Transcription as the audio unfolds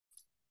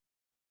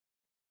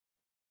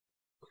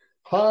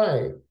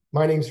Hi,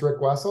 my name is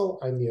Rick Wesel.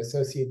 I'm the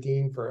Associate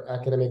Dean for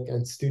Academic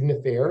and Student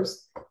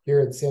Affairs here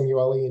at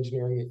Samueli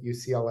Engineering at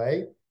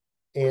UCLA.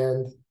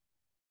 And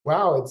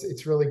wow,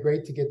 it's really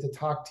great to get to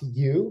talk to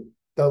you,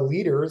 the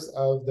leaders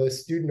of the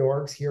student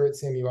orgs here at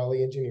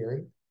Samueli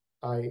Engineering.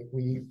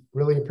 We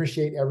really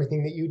appreciate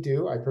everything that you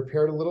do. I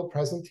prepared a little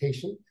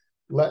presentation.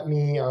 Let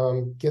me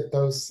get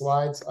those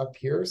slides up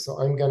here. So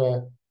I'm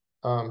going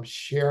to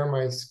share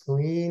my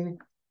screen.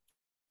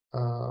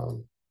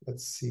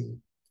 Let's see.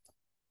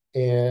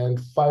 And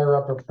fire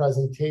up a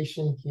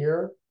presentation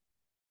here.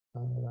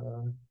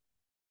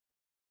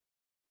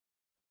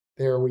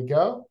 There we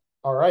go.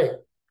 All right.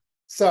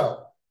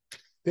 So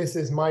this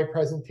is my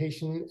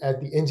presentation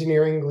at the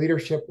Engineering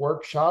Leadership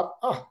Workshop.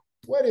 Oh,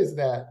 what is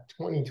that?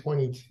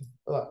 2022.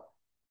 Look.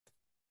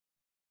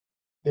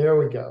 There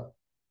we go.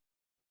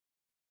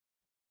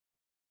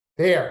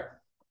 There.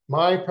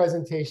 My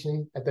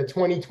presentation at the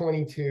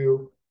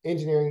 2022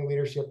 Engineering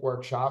Leadership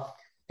Workshop.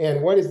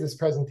 And what is this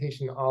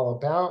presentation all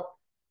about?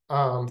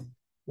 I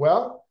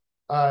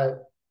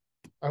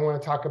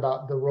want to talk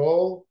about the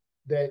role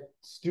that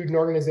student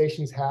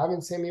organizations have in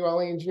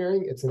Samueli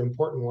Engineering. It's an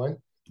important one.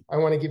 I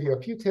want to give you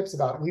a few tips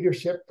about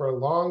leadership for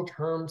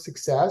long-term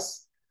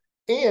success.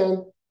 And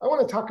I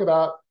want to talk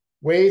about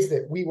ways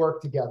that we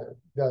work together,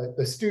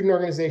 the student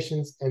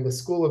organizations and the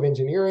School of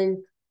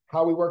Engineering,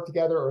 how we work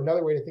together. Or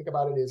another way to think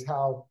about it is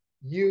how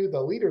you,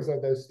 the leaders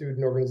of those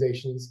student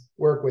organizations,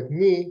 work with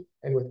me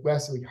and with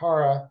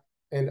Wesel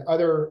and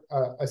other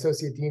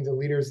associate deans and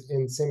leaders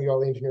in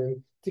Samueli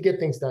Engineering to get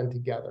things done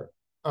together.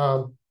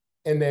 And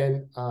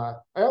then I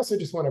also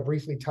just want to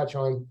briefly touch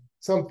on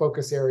some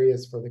focus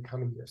areas for the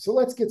coming year. So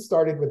let's get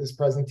started with this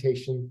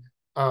presentation.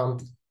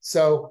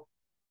 So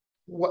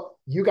what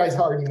you guys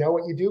already know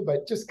what you do,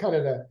 but just kind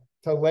of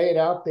to lay it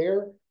out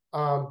there.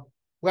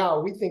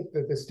 Wow, we think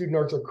that the student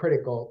orgs are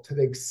critical to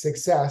the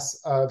success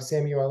of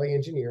Samueli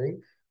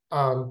Engineering.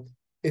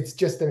 It's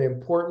just an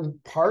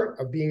important part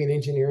of being an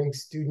engineering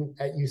student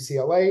at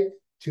UCLA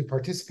to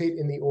participate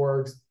in the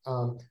orgs,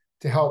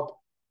 to help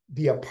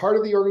be a part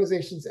of the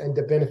organizations and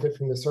to benefit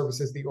from the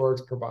services the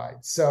orgs provide.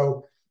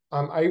 So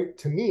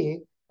to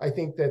me, I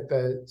think that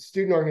the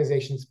student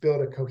organizations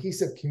build a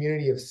cohesive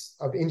community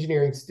of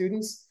engineering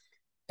students,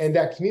 and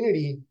that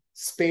community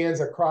spans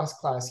across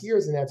class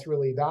years, and that's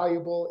really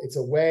valuable. It's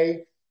a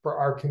way for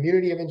our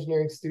community of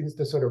engineering students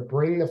to sort of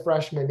bring the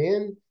freshmen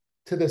in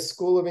to the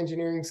School of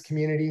Engineering's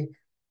community,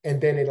 and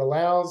then it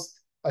allows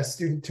a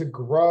student to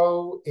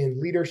grow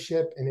in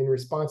leadership and in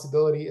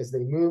responsibility as they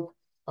move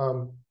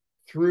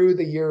through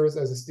the years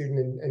as a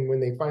student. And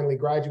when they finally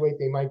graduate,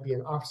 they might be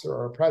an officer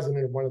or a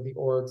president of one of the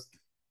orgs.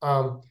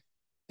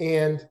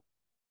 And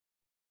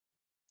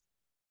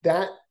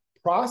that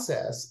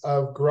process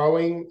of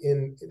growing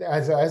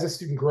as a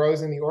student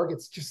grows in the org,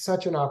 it's just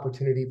such an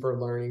opportunity for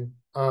learning.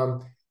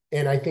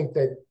 And I think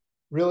that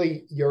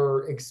really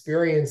your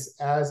experience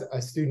as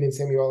a student in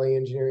Samueli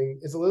Engineering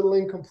is a little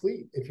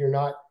incomplete if you're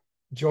not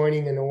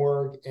joining an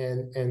org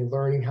and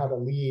learning how to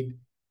lead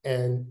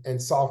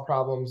and solve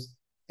problems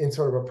in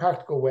sort of a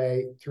practical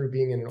way through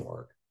being in an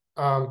org.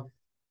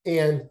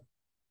 And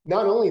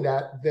not only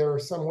that, there are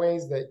some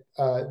ways that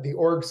the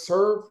orgs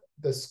serve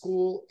the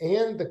school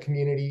and the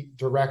community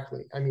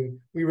directly. I mean,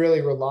 we really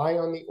rely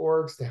on the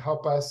orgs to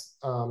help us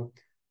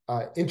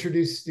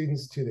introduce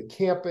students to the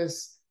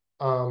campus.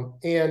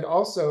 And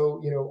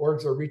also,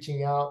 orgs are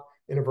reaching out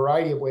in a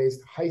variety of ways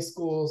to high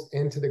schools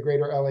and to the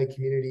greater LA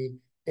community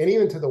and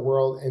even to the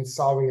world and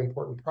solving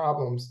important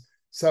problems.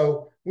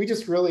 So we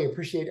just really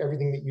appreciate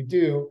everything that you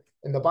do.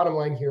 And the bottom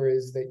line here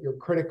is that you're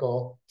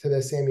critical to the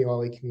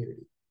Samueli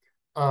community.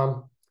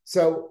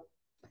 So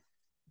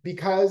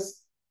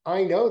because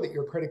I know that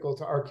you're critical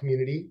to our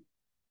community,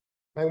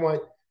 I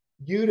want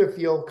you to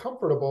feel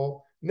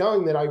comfortable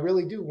knowing that I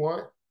really do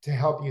want to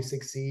help you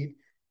succeed.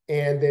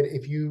 And that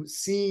if you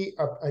see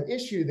an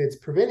issue that's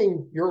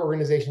preventing your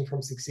organization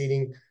from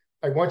succeeding,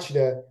 I want you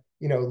to,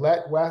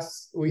 let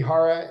Wes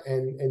Uehara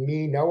and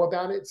me know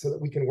about it so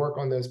that we can work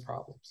on those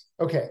problems.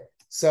 Okay,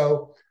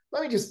 so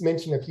let me just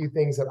mention a few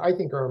things that I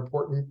think are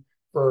important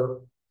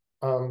for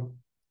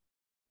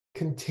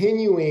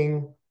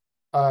continuing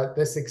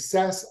the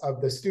success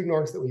of the student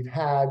orgs that we've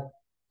had.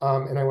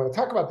 And I want to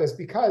talk about this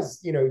because,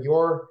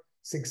 your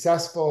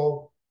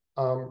successful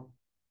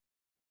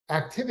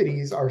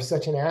activities are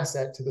such an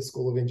asset to the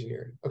School of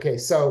Engineering. Okay,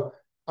 so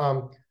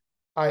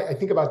I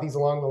think about these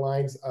along the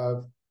lines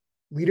of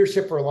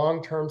leadership for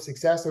long-term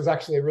success. There's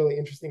actually a really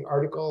interesting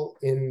article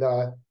in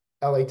the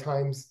LA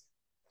Times,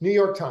 New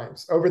York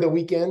Times over the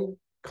weekend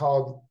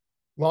called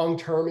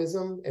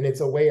Long-Termism. And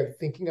it's a way of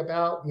thinking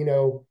about,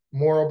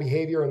 moral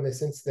behavior in the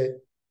sense that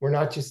we're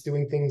not just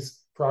doing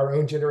things for our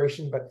own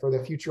generation, but for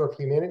the future of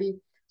humanity.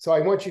 So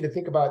I want you to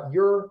think about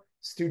your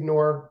student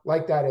org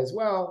like that as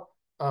well.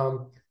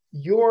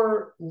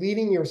 You're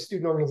leading your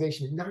student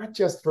organization, not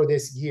just for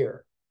this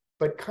year,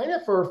 but kind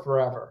of for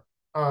forever.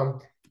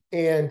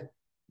 And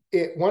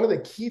one of the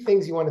key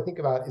things you want to think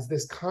about is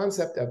this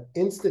concept of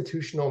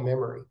institutional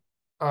memory.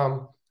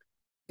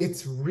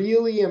 It's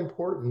really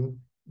important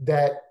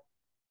that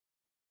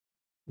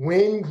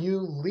when you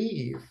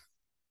leave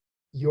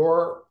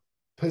your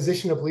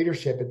position of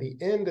leadership at the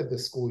end of the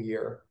school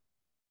year,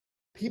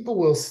 people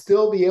will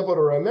still be able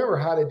to remember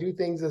how to do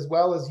things as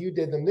well as you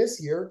did them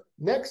this year,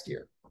 next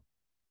year.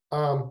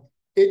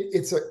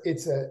 It's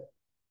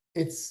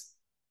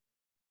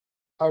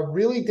a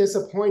really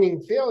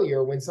disappointing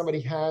failure when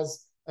somebody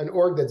has an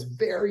org that's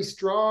very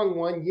strong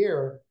one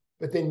year,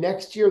 but then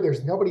next year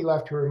there's nobody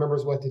left who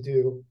remembers what to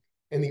do,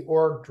 and the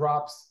org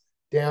drops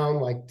down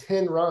like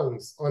 10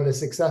 rungs on the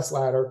success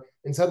ladder,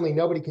 and suddenly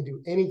nobody can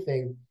do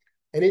anything.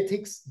 And it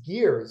takes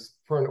years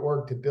for an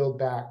org to build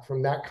back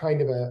from that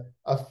kind of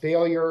a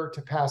failure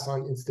to pass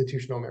on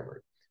institutional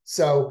memory.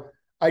 So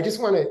I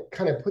just want to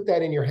kind of put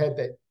that in your head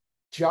that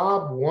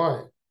job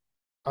one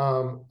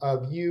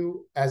of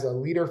you as a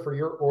leader for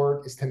your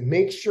org is to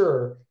make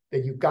sure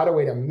that you've got a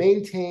way to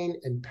maintain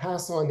and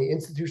pass on the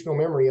institutional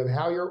memory of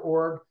how your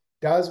org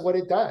does what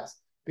it does,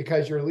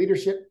 because your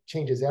leadership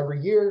changes every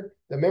year.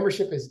 The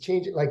membership is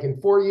changing. Like in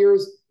 4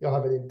 years, you'll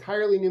have an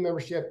entirely new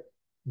membership.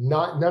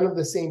 None of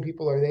the same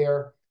people are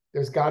there.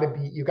 There's got to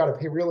be, you got to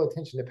pay real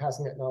attention to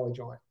passing that knowledge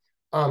on.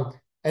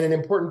 And an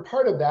important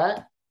part of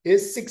that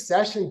is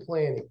succession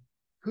planning.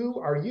 Who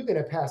are you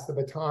going to pass the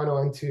baton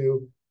on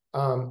to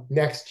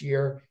next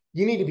year?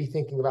 You need to be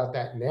thinking about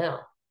that now,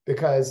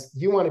 because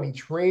you want to be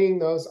training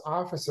those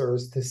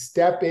officers to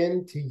step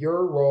into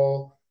your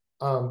role,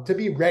 to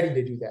be ready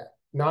to do that.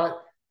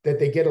 Not that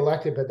they get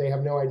elected, but they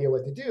have no idea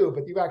what to do,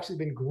 but you've actually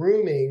been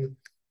grooming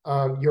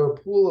your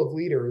pool of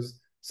leaders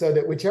so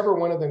that whichever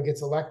one of them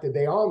gets elected,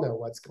 they all know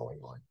what's going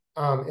on,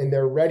 and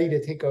they're ready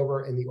to take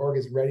over, and the org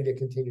is ready to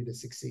continue to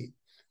succeed.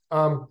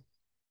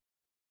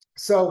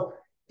 So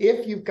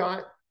if you've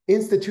got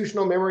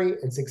institutional memory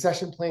and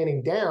succession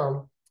planning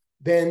down,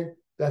 then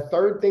the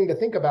third thing to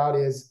think about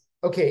is,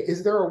 okay,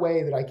 is there a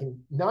way that I can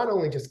not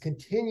only just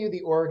continue the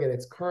org at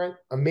its current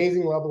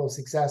amazing level of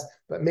success,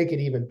 but make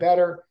it even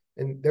better?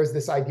 And there's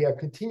this idea of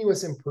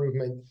continuous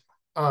improvement,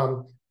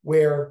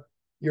 where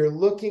you're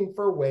looking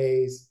for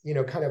ways,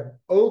 kind of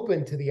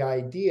open to the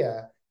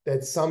idea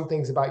that some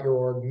things about your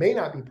org may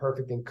not be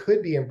perfect and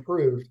could be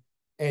improved.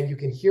 And you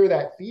can hear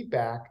that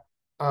feedback,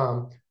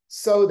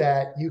 so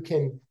that you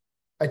can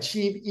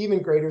achieve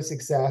even greater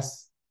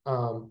success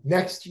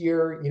next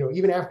year,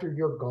 even after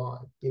you're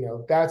gone.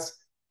 That's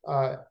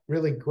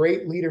really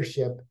great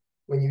leadership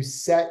when you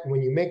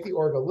make the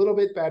org a little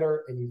bit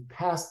better and you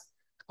pass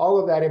all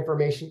of that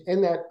information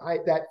and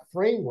that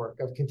framework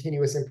of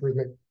continuous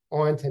improvement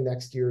on to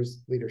next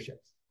year's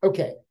leadership.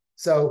 Okay,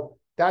 so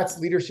that's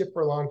leadership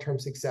for long-term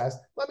success.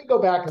 Let me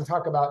go back and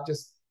talk about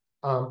just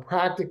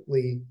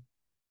practically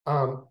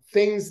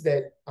things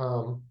that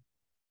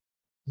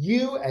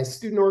you as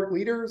student org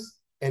leaders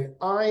and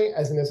I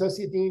as an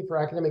associate dean for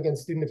academic and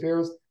student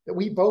affairs, that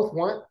we both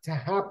want to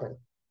happen,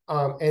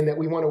 and that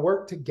we want to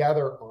work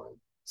together on.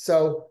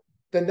 So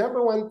the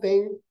number one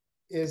thing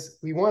is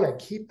we want to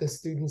keep the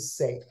students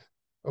safe.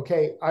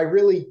 Okay,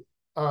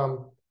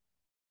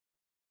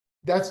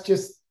 that's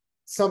just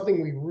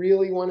something we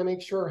really want to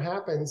make sure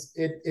happens.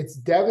 It's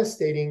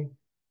devastating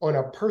on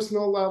a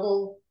personal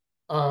level.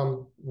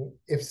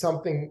 If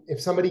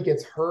somebody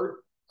gets hurt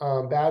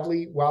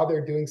badly while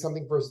they're doing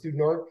something for a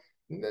student org,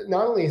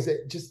 not only is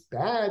it just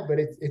bad, but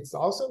it's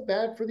also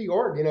bad for the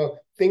org.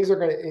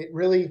 It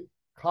really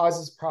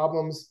causes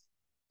problems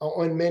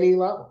on many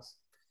levels.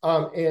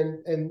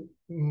 And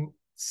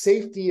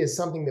safety is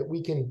something that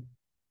we can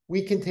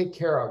take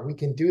care of. We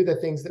can do the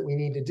things that we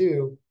need to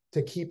do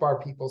to keep our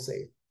people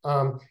safe.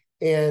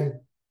 And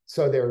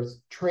so there's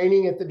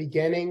training at the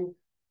beginning,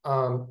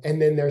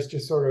 and then there's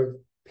just sort of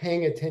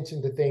paying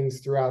attention to things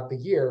throughout the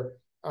year.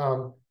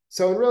 And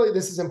really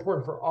this is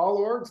important for all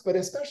orgs, but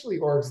especially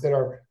orgs that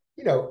are,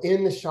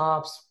 in the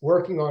shops,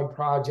 working on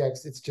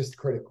projects. It's just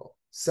critical.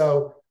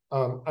 So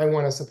I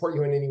want to support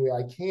you in any way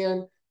I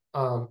can.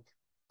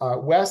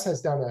 Wes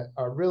has done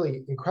a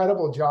really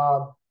incredible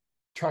job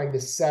trying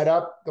to set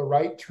up the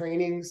right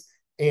trainings,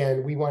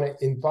 and we want to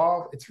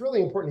involve, it's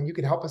really important, and you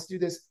can help us do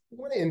this. We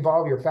want to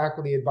involve your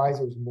faculty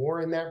advisors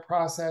more in that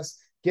process,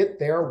 get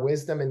their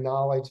wisdom and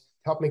knowledge,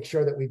 help make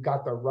sure that we've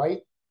got the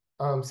right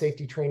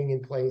safety training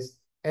in place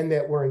and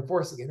that we're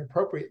enforcing it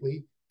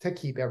appropriately to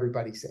keep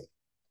everybody safe.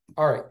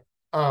 All right.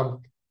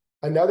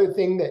 Another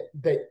thing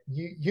that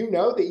you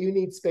know that you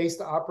need space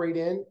to operate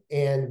in,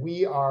 and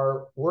we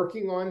are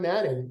working on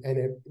that,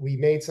 and we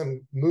made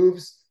some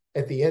moves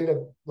at the end of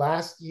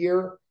last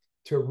year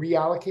to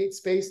reallocate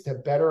space to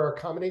better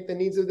accommodate the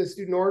needs of the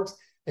student orgs.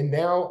 And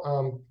now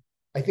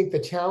I think the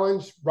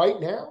challenge right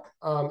now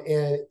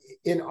and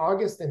in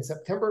August and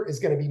September is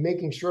going to be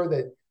making sure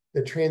that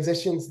the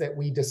transitions that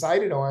we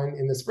decided on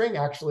in the spring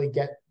actually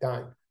get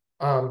done.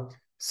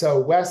 So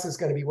Wes is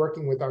going to be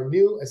working with our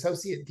new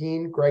Associate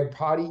Dean, Greg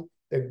Potty,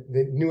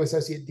 the new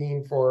Associate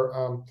Dean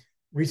for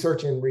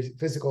Research and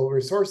Physical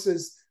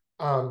Resources,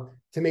 to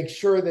make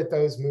sure that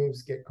those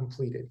moves get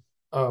completed.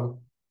 Another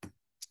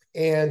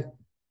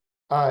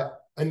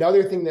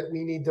thing that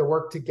we need to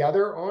work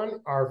together on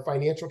are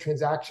financial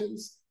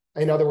transactions.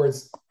 In other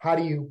words, how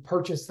do you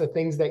purchase the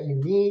things that you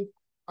need?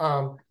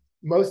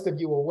 most of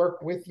you will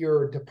work with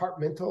your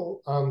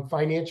departmental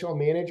financial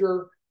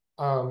manager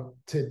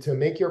to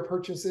make your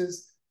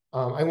purchases.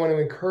 I want to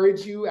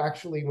encourage you,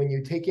 actually, when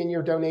you take in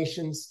your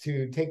donations,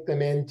 to take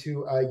them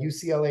into a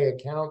UCLA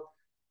account,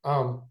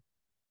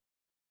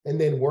 and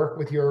then work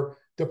with your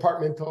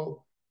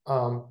departmental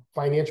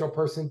financial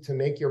person to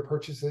make your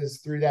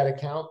purchases through that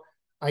account.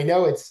 I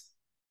know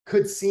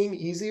could seem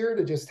easier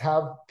to just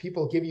have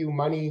people give you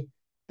money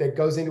that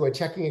goes into a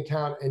checking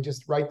account and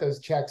just write those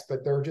checks,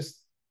 but there are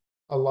just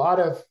a lot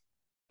of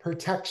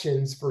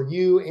protections for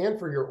you and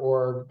for your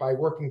org by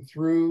working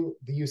through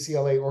the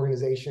UCLA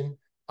organization,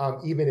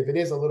 even if it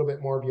is a little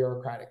bit more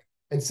bureaucratic.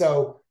 And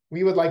so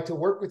we would like to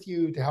work with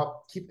you to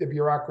help keep the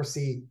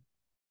bureaucracy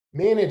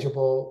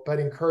manageable, but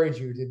encourage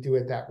you to do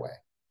it that way.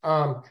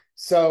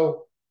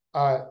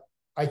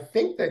 I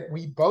think that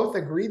we both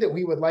agree that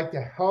we would like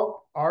to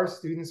help our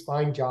students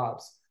find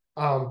jobs.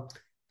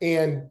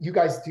 And you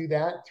guys do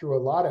that through a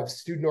lot of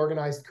student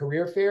organized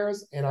career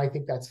fairs. And I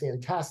think that's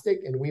fantastic.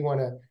 And we want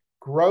to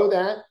grow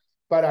that.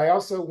 But I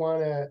also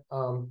want to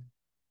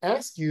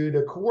ask you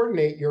to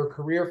coordinate your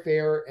career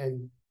fair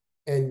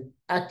and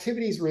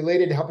activities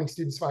related to helping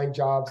students find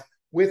jobs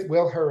with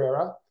Will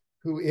Herrera,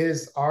 who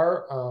is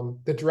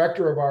the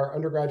director of our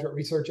undergraduate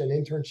research and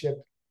internship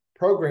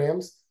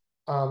programs,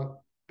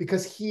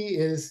 because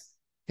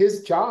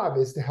his job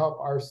is to help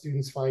our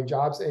students find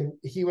jobs, and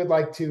he would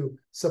like to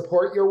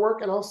support your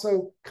work and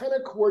also kind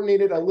of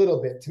coordinate it a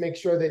little bit to make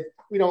sure that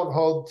we don't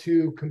hold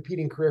two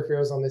competing career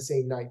fairs on the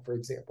same night, for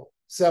example.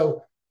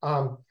 So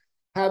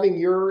having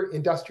your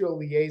industrial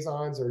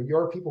liaisons or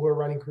your people who are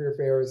running career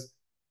fairs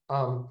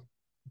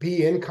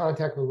be in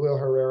contact with Will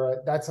Herrera,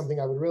 that's something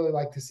I would really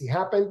like to see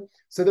happen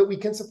so that we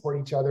can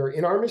support each other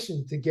in our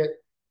mission to get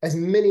as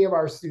many of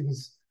our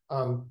students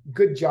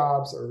good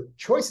jobs or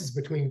choices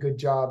between good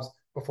jobs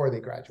before they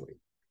graduate.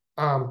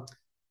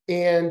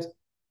 And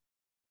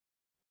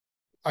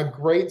a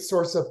great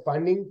source of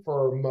funding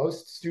for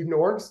most student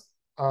orgs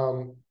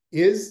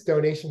is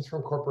donations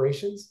from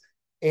corporations.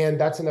 And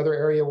that's another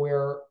area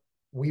where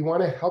we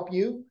want to help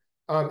you,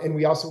 and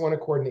we also want to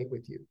coordinate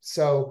with you.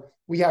 So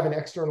we have an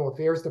external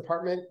affairs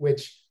department,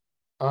 which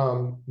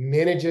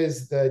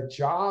manages the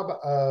job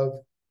of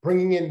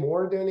bringing in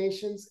more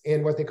donations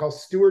and what they call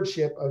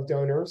stewardship of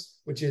donors,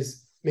 which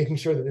is making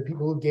sure that the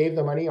people who gave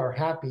the money are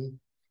happy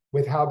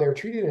with how they're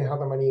treated and how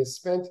the money is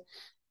spent.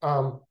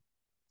 And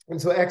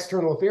so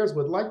external affairs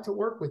would like to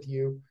work with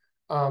you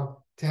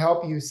to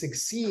help you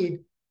succeed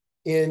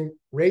in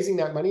raising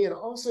that money and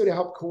also to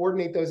help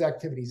coordinate those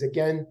activities,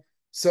 again,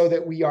 so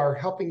that we are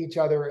helping each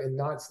other and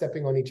not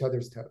stepping on each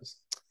other's toes.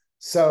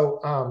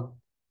 So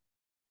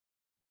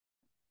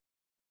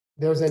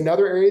there's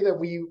another area that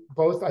we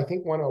both, I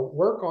think, want to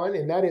work on,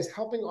 and that is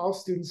helping all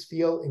students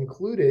feel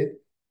included.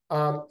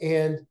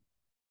 And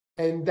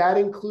that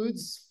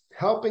includes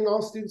helping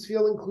all students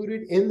feel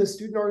included in the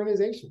student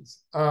organizations.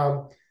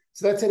 So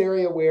that's an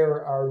area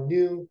where our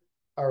new,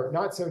 or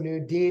not so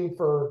new, Dean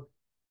for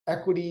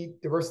Equity,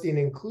 Diversity, and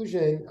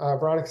Inclusion,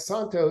 Veronica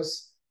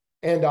Santos,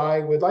 and I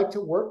would like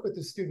to work with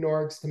the student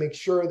orgs to make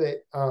sure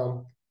that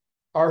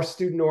our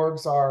student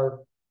orgs are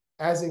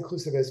as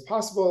inclusive as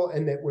possible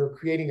and that we're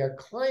creating a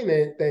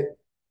climate that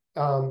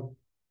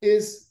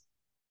is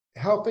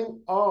helping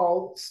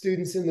all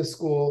students in the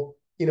school,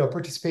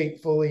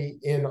 participate fully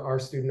in our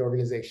student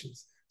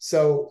organizations.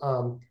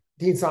 So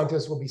Dean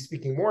Santos will be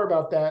speaking more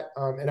about that.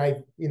 And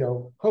I,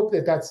 hope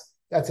that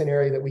that's an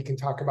area that we can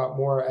talk about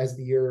more as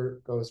the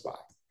year goes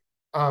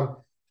by.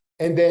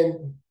 And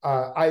then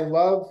I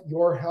love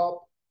your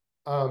help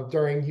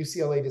during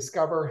UCLA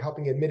Discover,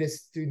 helping admitted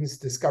students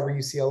discover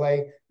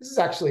UCLA. This is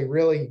actually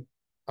really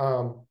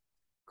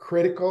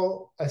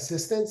critical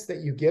assistance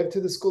that you give to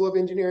the School of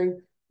Engineering,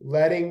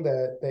 letting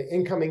the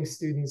incoming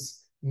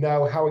students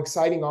know how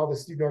exciting all the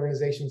student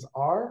organizations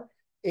are.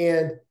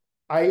 And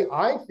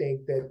I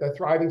think that the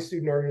thriving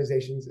student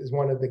organizations is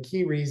one of the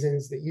key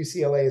reasons that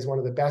UCLA is one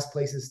of the best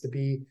places to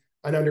be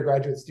an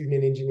undergraduate student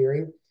in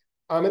engineering.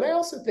 And I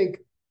also think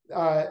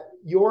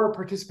your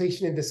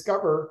participation in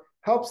Discover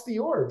helps the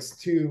orgs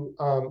to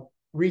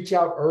reach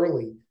out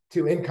early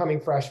to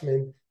incoming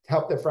freshmen, to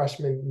help the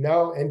freshmen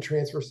know and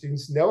transfer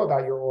students know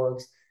about your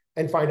orgs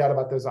and find out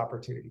about those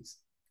opportunities.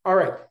 All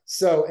right,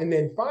 so, and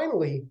then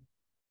finally,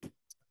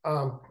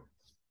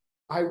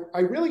 I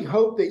really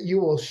hope that you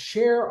will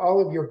share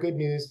all of your good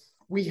news.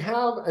 We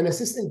have an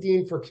assistant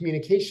dean for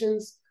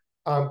communications,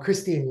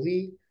 Christine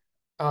Lee,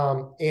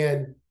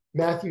 and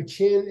Matthew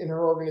Chin in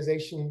her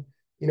organization,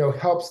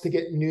 helps to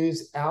get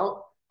news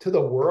out to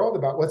the world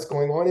about what's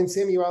going on in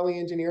Samuel Valley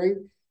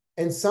Engineering.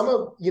 And some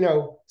of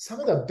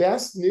the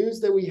best news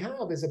that we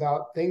have is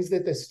about things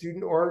that the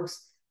student orgs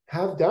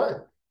have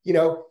done.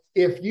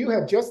 If you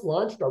have just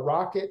launched a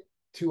rocket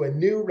to a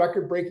new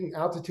record-breaking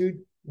altitude,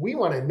 we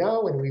want to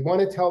know and we want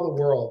to tell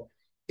the world.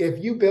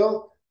 If you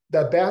built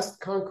the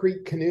best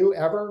concrete canoe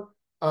ever,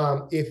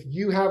 if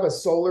you have a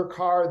solar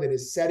car that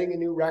is setting a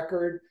new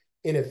record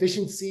in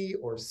efficiency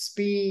or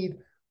speed,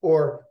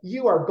 or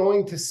you are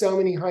going to so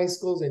many high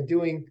schools and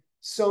doing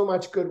so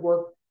much good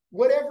work,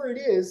 whatever it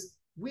is,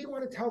 we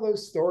want to tell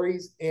those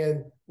stories,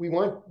 and we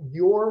want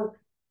your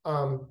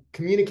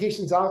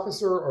communications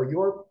officer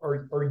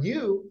or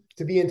you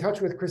to be in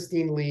touch with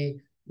Christine Lee,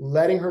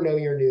 letting her know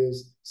your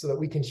news so that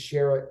we can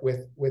share it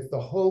with the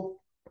whole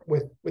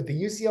with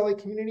the UCLA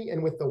community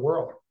and with the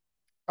world.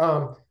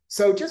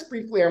 So just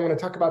briefly, I want to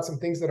talk about some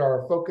things that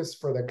are our focus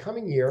for the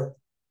coming year.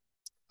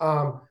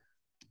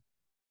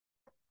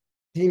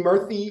 Dean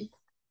Murphy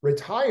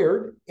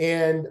retired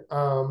and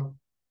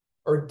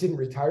or didn't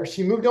retire.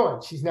 She moved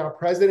on. She's now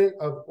president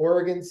of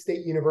Oregon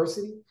State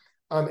University.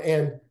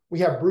 And we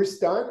have Bruce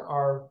Dunn,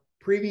 our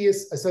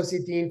previous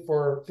associate dean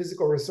for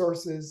physical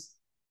resources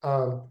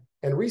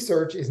and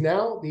research, is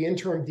now the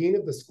interim dean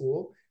of the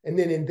school. And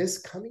then in this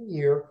coming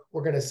year,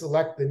 we're going to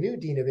select the new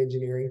dean of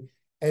engineering.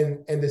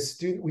 And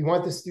we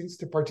want the students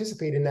to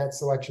participate in that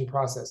selection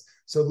process.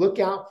 So look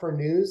out for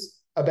news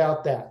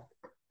about that.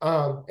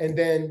 And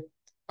then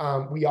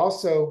we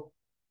also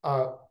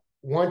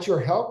want your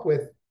help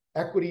with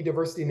equity,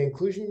 diversity, and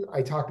inclusion.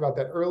 I talked about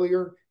that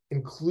earlier,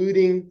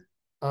 including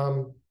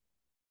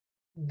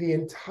the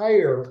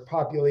entire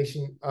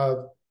population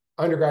of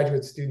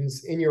undergraduate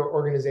students in your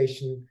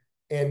organization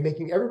and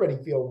making everybody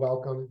feel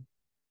welcome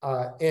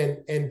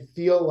and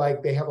feel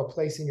like they have a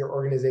place in your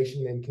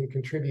organization and can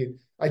contribute.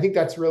 I think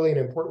that's really an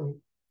important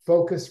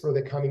focus for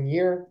the coming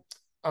year.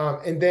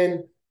 And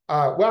then,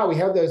 wow, we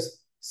have those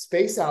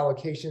space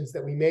allocations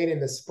that we made in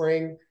the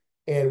spring,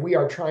 and we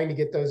are trying to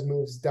get those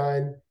moves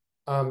done.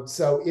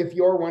 So if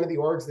you're one of the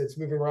orgs that's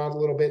moving around a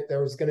little bit,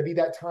 there's going to be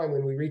that time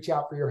when we reach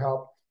out for your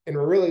help, and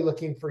we're really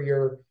looking for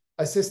your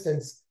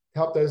assistance to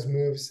help those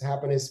moves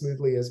happen as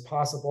smoothly as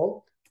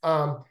possible.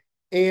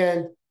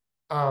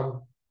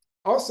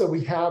 Also,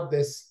 we have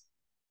this,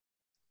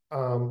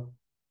 we're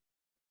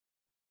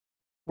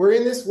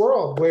in this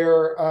world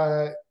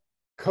where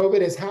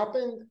COVID has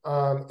happened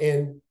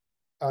and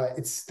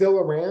it's still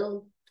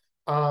around,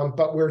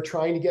 but we're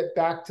trying to get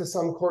back to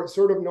some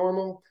sort of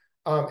normal.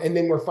 And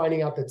then we're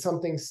finding out that some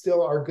things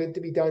still are good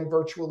to be done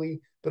virtually.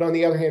 But on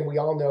the other hand, we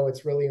all know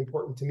it's really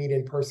important to meet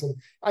in person.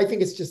 I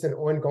think it's just an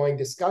ongoing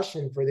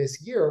discussion for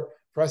this year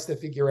for us to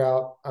figure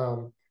out,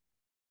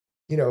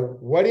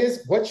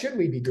 what should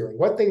we be doing?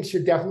 What things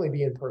should definitely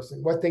be in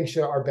person? What things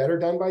are better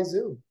done by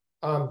Zoom?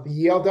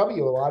 The ELW,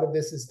 a lot of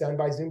this is done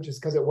by Zoom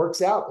just because it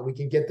works out that we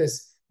can get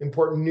this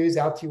important news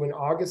out to you in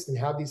August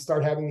and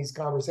start having these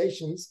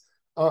conversations.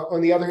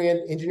 On the other hand,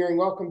 Engineering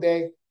Welcome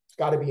Day,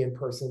 got to be in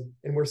person,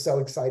 and we're so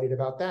excited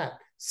about that.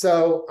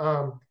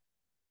 So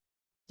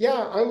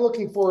yeah, I'm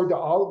looking forward to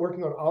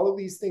working on all of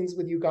these things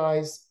with you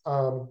guys.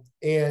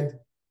 And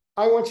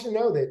I want you to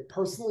know that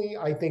personally,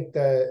 I think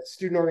the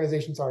student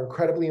organizations are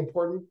incredibly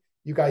important.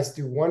 You guys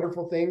do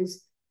wonderful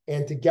things,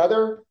 and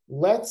together,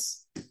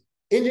 let's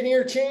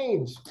engineer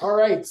change. All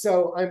right,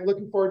 so I'm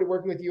looking forward to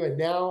working with you. And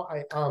now,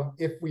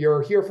 if we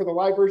are here for the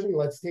live version,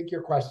 let's take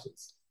your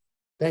questions.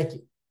 Thank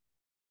you.